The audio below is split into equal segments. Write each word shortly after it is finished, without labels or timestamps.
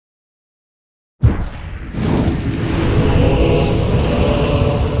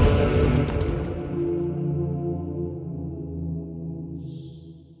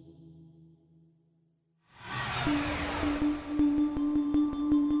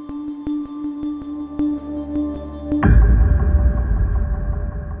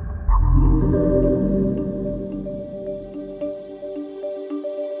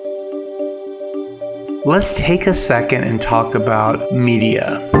let's take a second and talk about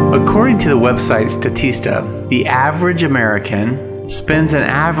media. According to the website Statista, the average American spends an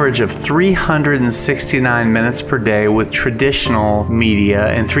average of 369 minutes per day with traditional media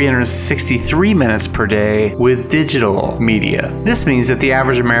and 363 minutes per day with digital media. This means that the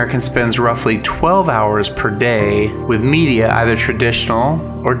average American spends roughly 12 hours per day with media, either traditional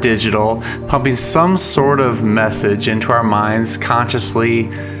or digital, pumping some sort of message into our minds consciously,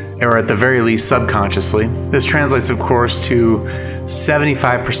 or at the very least subconsciously. This translates, of course, to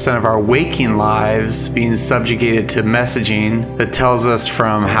 75% of our waking lives being subjugated to messaging that tells us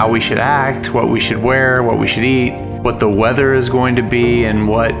from how we should act, what we should wear, what we should eat, what the weather is going to be, and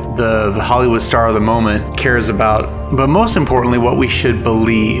what the Hollywood star of the moment cares about, but most importantly, what we should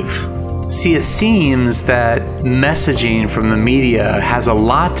believe. See, it seems that messaging from the media has a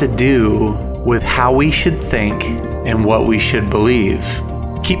lot to do with how we should think and what we should believe.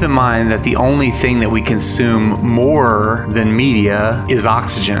 Keep in mind that the only thing that we consume more than media is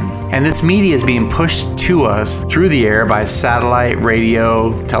oxygen. And this media is being pushed to us through the air by satellite,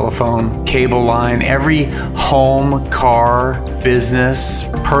 radio, telephone, cable line. Every home, car, business,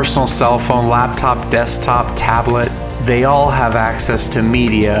 personal cell phone, laptop, desktop, tablet, they all have access to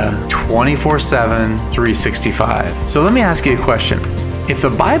media 24/7, 365. So let me ask you a question. If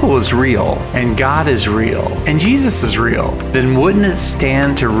the Bible is real, and God is real, and Jesus is real, then wouldn't it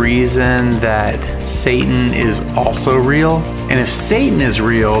stand to reason that Satan is also real? And if Satan is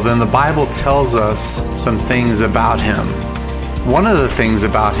real, then the Bible tells us some things about him. One of the things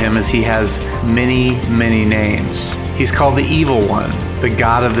about him is he has many, many names. He's called the Evil One, the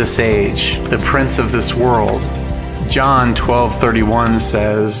God of this age, the Prince of this world. John 12:31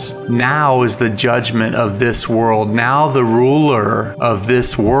 says, "Now is the judgment of this world. Now the ruler of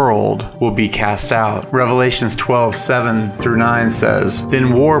this world will be cast out." Revelations 12:7-9 says,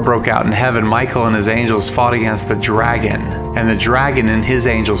 "Then war broke out in heaven. Michael and his angels fought against the dragon, and the dragon and his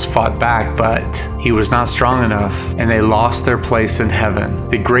angels fought back, but he was not strong enough, and they lost their place in heaven.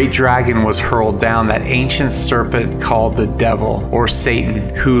 The great dragon was hurled down, that ancient serpent called the devil, or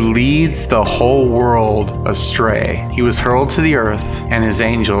Satan, who leads the whole world astray. He was hurled to the earth, and his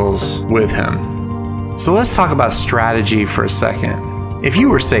angels with him." So let's talk about strategy for a second. If you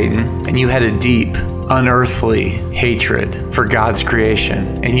were Satan and you had a deep, unearthly hatred for God's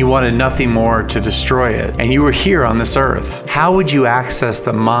creation, and you wanted nothing more to destroy it, and you were here on this earth, how would you access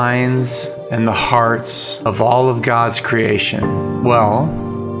the minds and the hearts of all of God's creation? Well,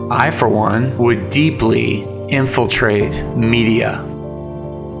 I, for one, would deeply infiltrate media.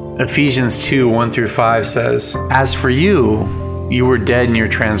 Ephesians 2:1-5 says, "As for you, you were dead in your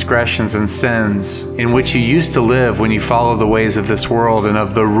transgressions and sins, in which you used to live when you followed the ways of this world and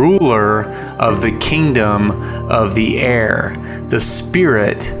of the ruler of the kingdom of the air, the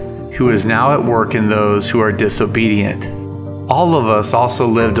Spirit who is now at work in those who are disobedient. All of us also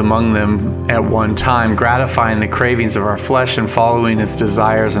lived among them at one time, gratifying the cravings of our flesh and following its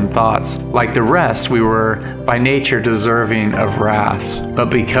desires and thoughts. Like the rest, we were by nature deserving of wrath. But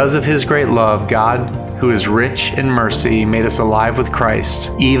because of his great love, God, who is rich in mercy, made us alive with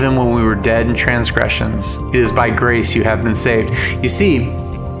Christ, even when we were dead in transgressions. It is by grace you have been saved." You see,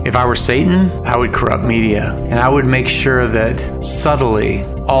 if I were Satan, I would corrupt media, and I would make sure that subtly,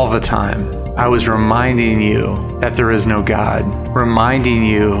 all the time, I was reminding you that there is no God, reminding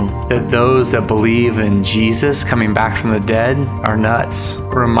you that those that believe in Jesus coming back from the dead are nuts,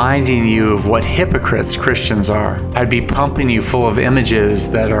 reminding you of what hypocrites Christians are. I'd be pumping you full of images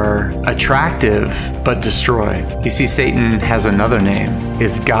that are attractive but destroy. You see, Satan has another name.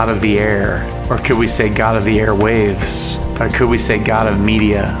 It's God of the air, or could we say God of the airwaves, or could we say God of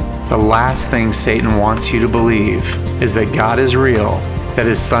media? The last thing Satan wants you to believe is that God is real, that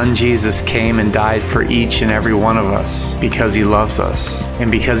his son Jesus came and died for each and every one of us because he loves us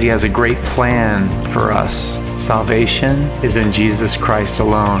and because he has a great plan for us. Salvation is in Jesus Christ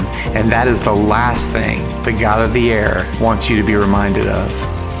alone, and that is the last thing the God of the air wants you to be reminded of.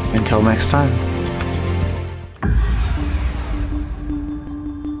 Until next time.